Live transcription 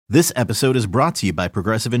This episode is brought to you by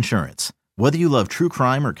Progressive Insurance. Whether you love true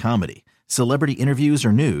crime or comedy, celebrity interviews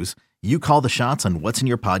or news, you call the shots on what's in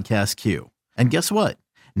your podcast queue. And guess what?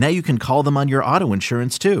 Now you can call them on your auto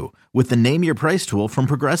insurance too with the Name Your Price tool from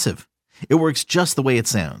Progressive. It works just the way it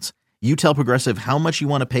sounds. You tell Progressive how much you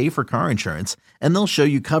want to pay for car insurance, and they'll show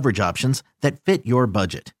you coverage options that fit your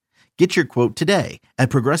budget. Get your quote today at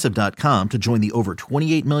Progressive.com to join the over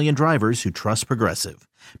 28 million drivers who trust Progressive.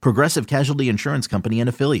 Progressive Casualty Insurance Company and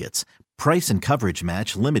Affiliates. Price and coverage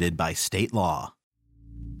match limited by state law.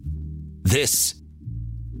 This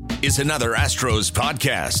is another Astros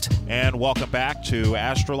podcast. And welcome back to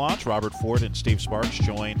Astro Launch. Robert Ford and Steve Sparks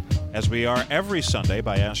joined, as we are every Sunday,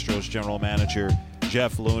 by Astros General Manager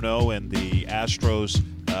Jeff Luhnow, and the Astros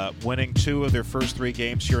winning 2 of their first 3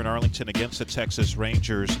 games here in Arlington against the Texas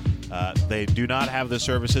Rangers. They do not have the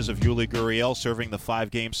services of Yuli Gurriel, serving the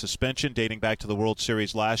 5-game suspension dating back to the World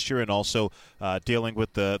Series last year, and also dealing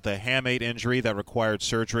with the hamate injury that required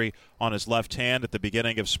surgery on his left hand at the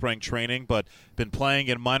beginning of spring training, but been playing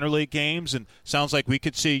in minor league games, and sounds like we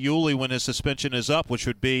could see Yuli when his suspension is up, which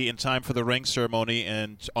would be in time for the ring ceremony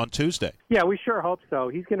on Tuesday. Yeah, we sure hope so.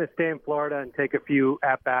 He's going to stay in Florida and take a few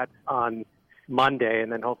at-bats on Monday, and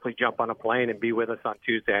then hopefully jump on a plane and be with us on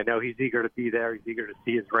Tuesday. I know he's eager to be there. He's eager to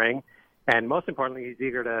see his ring. And most importantly, he's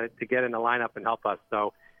eager to get in the lineup and help us.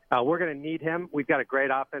 So we're going to need him. We've got a great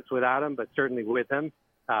offense without him, but certainly with him,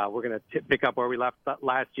 we're going to pick up where we left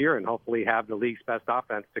last year and hopefully have the league's best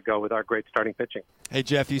offense to go with our great starting pitching. Hey,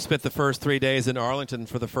 Jeff, you spent the first 3 days in Arlington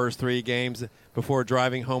for the first 3 games before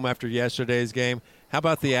driving home after yesterday's game. How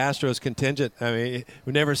about the Astros contingent? I mean,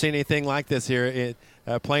 we've never seen anything like this here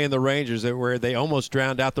playing the Rangers, where they almost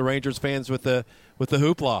drowned out the Rangers fans with the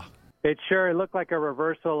hoopla. It sure looked like a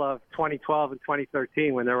reversal of 2012 and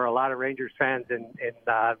 2013 when there were a lot of Rangers fans in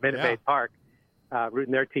Minute Maid Park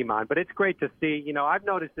rooting their team on. But it's great to see. You know, I've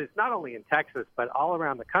noticed this not only in Texas, but all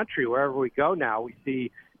around the country. Wherever we go now, we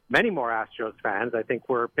see many more Astros fans. I think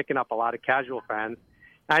we're picking up a lot of casual fans.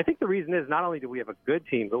 And I think the reason is not only do we have a good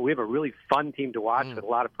team, but we have a really fun team to watch with a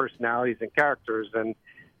lot of personalities and characters. And,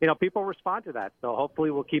 you know, people respond to that. So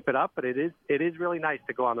hopefully we'll keep it up. But it is really nice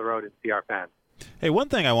to go on the road and see our fans. Hey, one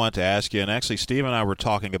thing I wanted to ask you, and actually Steve and I were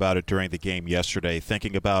talking about it during the game yesterday,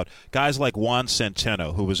 thinking about guys like Juan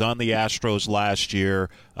Centeno, who was on the Astros last year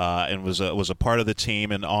and was a part of the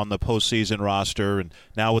team and on the postseason roster, and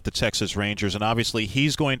now with the Texas Rangers. And obviously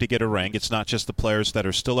he's going to get a ring. It's not just the players that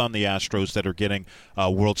are still on the Astros that are getting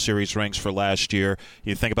World Series rings for last year.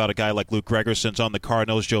 You think about a guy like Luke Gregerson's on the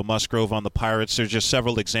Cardinals, Joe Musgrove on the Pirates. There's just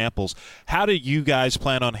several examples. How do you guys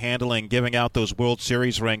plan on handling giving out those World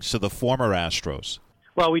Series rings to the former Astros?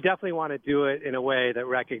 Well, we definitely want to do it in a way that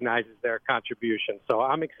recognizes their contribution. So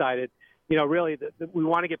I'm excited. You know, really, we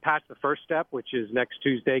want to get past the first step, which is next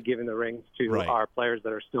Tuesday, giving the rings to our players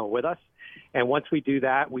that are still with us. And once we do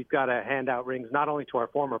that, we've got to hand out rings not only to our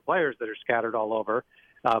former players that are scattered all over,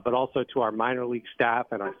 but also to our minor league staff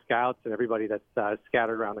and our scouts and everybody that's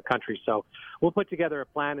scattered around the country. So we'll put together a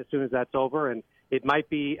plan as soon as that's over. And it might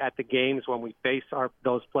be at the games when we face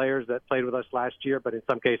those players that played with us last year, but in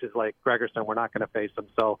some cases like Gregerson, we're not going to face them.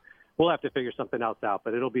 So we'll have to figure something else out,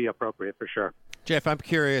 but it'll be appropriate for sure. Jeff, I'm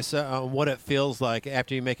curious on what it feels like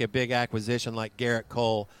after you make a big acquisition like Garrett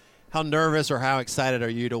Cole. How nervous or how excited are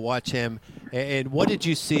you to watch him? And what did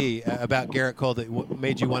you see about Garrett Cole that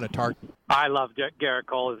made you want to target? I love Garrett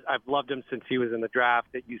Cole. I've loved him since he was in the draft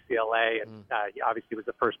at UCLA, and he obviously was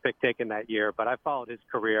the first pick taken that year, but I followed his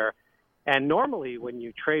career. And normally when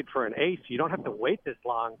you trade for an ace, you don't have to wait this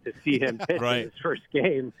long to see him pitch in his first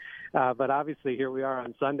game. But obviously here we are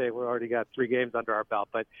on Sunday. We've already got 3 games under our belt.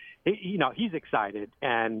 But, he's excited.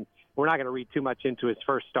 And we're not going to read too much into his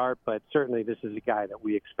first start, but certainly this is a guy that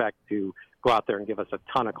we expect to go out there and give us a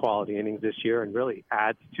ton of quality innings this year and really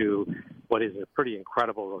adds to what is a pretty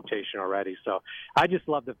incredible rotation already. So I just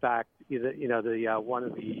love the fact that, one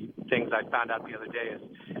of the things I found out the other day is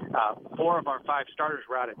 4 of our 5 starters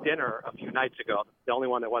were out at dinner a few nights ago. The only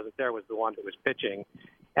one that wasn't there was the one who was pitching.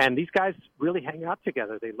 And these guys really hang out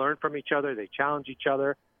together. They learn from each other. They challenge each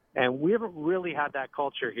other. And we haven't really had that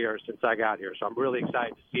culture here since I got here. So I'm really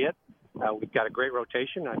excited to see it. We've got a great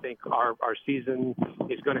rotation. I think our season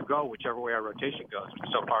is going to go whichever way our rotation goes.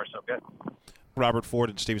 So far, so good. Robert Ford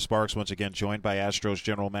and Steve Sparks once again joined by Astros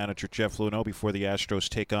General Manager Jeff Luhnow before the Astros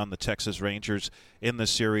take on the Texas Rangers in the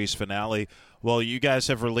series finale. Well, you guys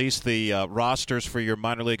have released the rosters for your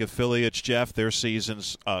minor league affiliates, Jeff. Their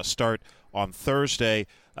seasons start on Thursday.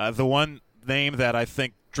 The one name that I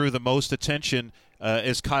think drew the most attention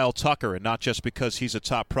is Kyle Tucker, and not just because he's a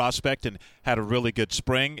top prospect and had a really good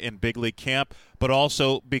spring in big league camp, but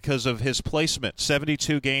also because of his placement.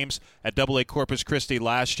 72 games at AA Corpus Christi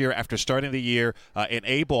last year after starting the year in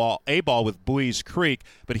A-ball with Buies Creek,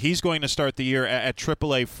 but he's going to start the year at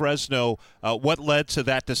AAA Fresno. What led to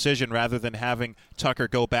that decision rather than having Tucker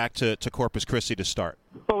go back to Corpus Christi to start?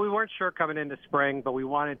 Well, we weren't sure coming into spring, but we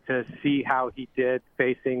wanted to see how he did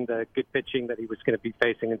facing the good pitching that he was going to be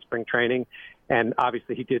facing in spring training, and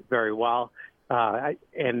obviously he did very well.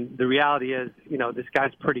 And the reality is, this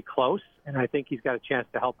guy's pretty close, and I think he's got a chance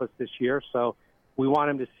to help us this year. So we want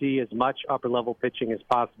him to see as much upper-level pitching as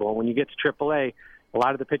possible. And when you get to AAA, a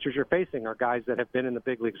lot of the pitchers you're facing are guys that have been in the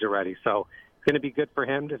big leagues already. So it's going to be good for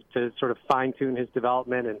him to sort of fine-tune his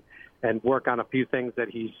development and work on a few things that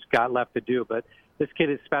he's got left to do. But this kid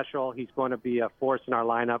is special. He's going to be a force in our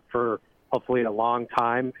lineup for hopefully a long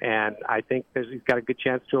time, and I think he's got a good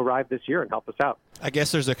chance to arrive this year and help us out. I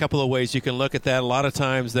guess there's a couple of ways you can look at that. A lot of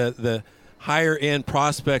times the higher-end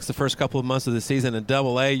prospects the first couple of months of the season in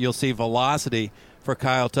AA, you'll see velocity for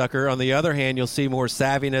Kyle Tucker. On the other hand, you'll see more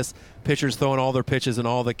savviness, pitchers throwing all their pitches and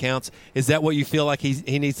all the counts. Is that what you feel like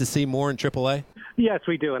he needs to see more in AAA? Yes,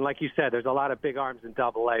 we do. And like you said, there's a lot of big arms in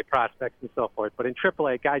AA prospects and so forth. But in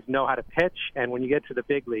AAA, guys know how to pitch. And when you get to the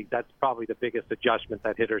big league, that's probably the biggest adjustment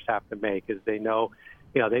that hitters have to make is they know,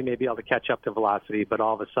 they may be able to catch up to velocity, but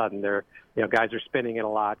all of a sudden guys are spinning it a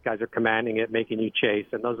lot. Guys are commanding it, making you chase.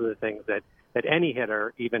 And those are the things that any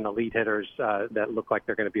hitter, even elite hitters that look like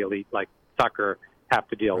they're going to be elite, like Tucker, have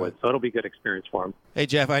to deal with. So it'll be a good experience for him. Hey,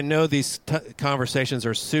 Jeff, I know these conversations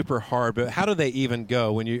are super hard, but how do they even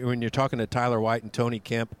go when you're talking to Tyler White and Tony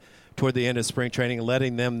Kemp toward the end of spring training and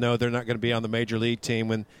letting them know they're not going to be on the major league team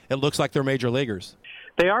when it looks like they're major leaguers?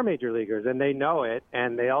 They are major leaguers, and they know it,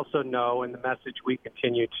 and they also know, and the message we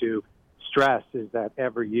continue to stress is that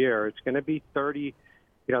every year it's going to be 30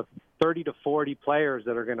 to 40 players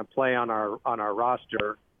that are going to play on our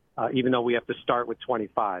roster, even though we have to start with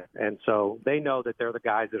 25. And so they know that they're the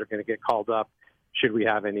guys that are going to get called up should we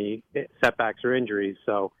have any setbacks or injuries.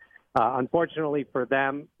 So unfortunately for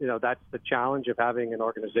them, that's the challenge of having an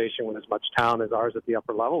organization with as much talent as ours at the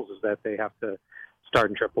upper levels is that they have to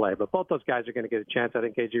start in AAA. But both those guys are going to get a chance. I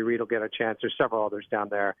think KJ Reed will get a chance. There's several others down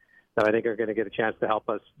there that I think are going to get a chance to help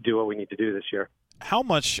us do what we need to do this year. How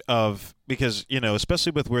much of, because,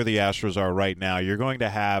 especially with where the Astros are right now, you're going to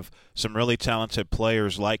have some really talented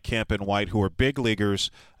players like Kemp and White who are big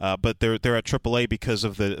leaguers, but they're at AAA because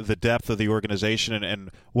of the depth of the organization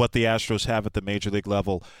and what the Astros have at the major league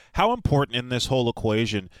level. How important in this whole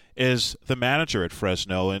equation is the manager at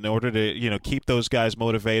Fresno in order to, keep those guys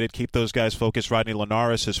motivated, keep those guys focused? Rodney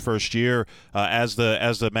Linares, his first year as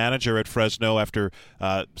the manager at Fresno after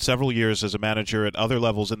several years as a manager at other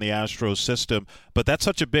levels in the Astros system. But that's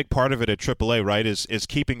such a big part of it at AAA, right, is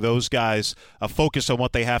keeping those guys focused on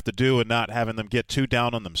what they have to do and not having them get too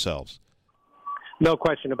down on themselves. No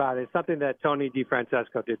question about it. It's something that Tony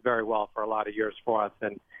DeFrancesco did very well for a lot of years for us,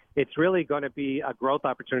 and it's really going to be a growth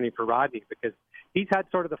opportunity for Rodney because he's had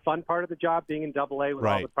sort of the fun part of the job being in AA with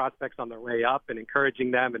all the prospects on their way up and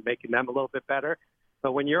encouraging them and making them a little bit better.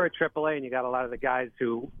 But when you're at AAA and you got a lot of the guys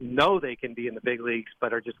who know they can be in the big leagues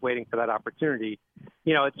but are just waiting for that opportunity,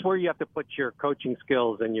 it's where you have to put your coaching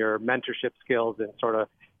skills and your mentorship skills and sort of,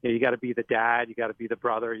 you got to be the dad, you got to be the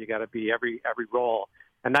brother, you got to be every role.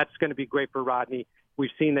 And that's going to be great for Rodney.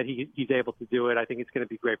 We've seen that he's able to do it. I think it's going to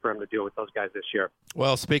be great for him to deal with those guys this year.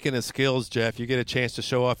 Well, speaking of skills, Jeff, you get a chance to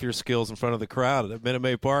show off your skills in front of the crowd at Minute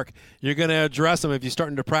Maid Park. You're going to address them. Have you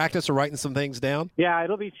starting to practice or writing some things down? Yeah,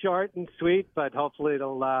 it'll be short and sweet, but hopefully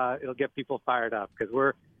it'll get people fired up because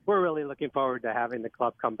we're really looking forward to having the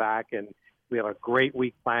club come back, and we have a great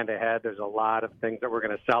week planned ahead. There's a lot of things that we're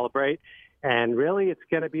going to celebrate. And really, it's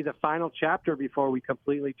going to be the final chapter before we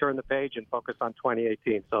completely turn the page and focus on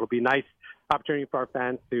 2018. So it'll be a nice opportunity for our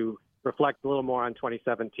fans to reflect a little more on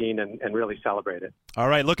 2017 and really celebrate it. All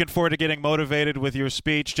right, looking forward to getting motivated with your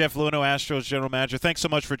speech. Jeff Luhnow, Astros General Manager, thanks so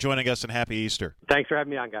much for joining us, and Happy Easter. Thanks for having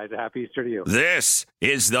me on, guys. A Happy Easter to you. This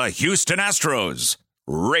is the Houston Astros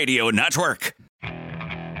Radio Network.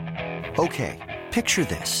 Okay, picture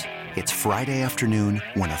this. It's Friday afternoon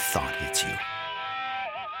when a thought hits you.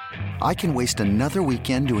 I can waste another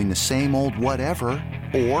weekend doing the same old whatever,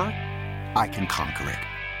 or I can conquer it.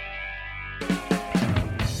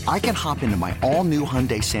 I can hop into my all-new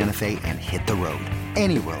Hyundai Santa Fe and hit the road.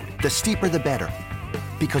 Any road. The steeper, the better.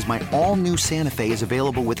 Because my all-new Santa Fe is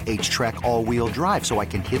available with H-Track all-wheel drive, so I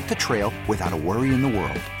can hit the trail without a worry in the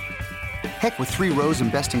world. Heck, with 3 rows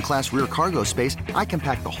and best-in-class rear cargo space, I can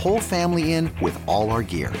pack the whole family in with all our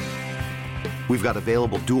gear. We've got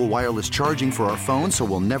available dual wireless charging for our phones, so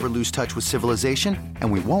we'll never lose touch with civilization, and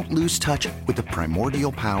we won't lose touch with the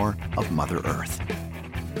primordial power of Mother Earth.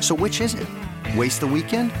 So which is it? Waste the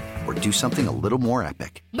weekend or do something a little more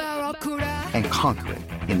epic? And conquer it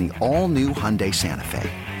in the all-new Hyundai Santa Fe.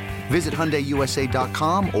 Visit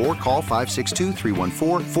HyundaiUSA.com or call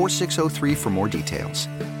 562-314-4603 for more details.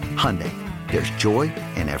 Hyundai, there's joy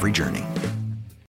in every journey.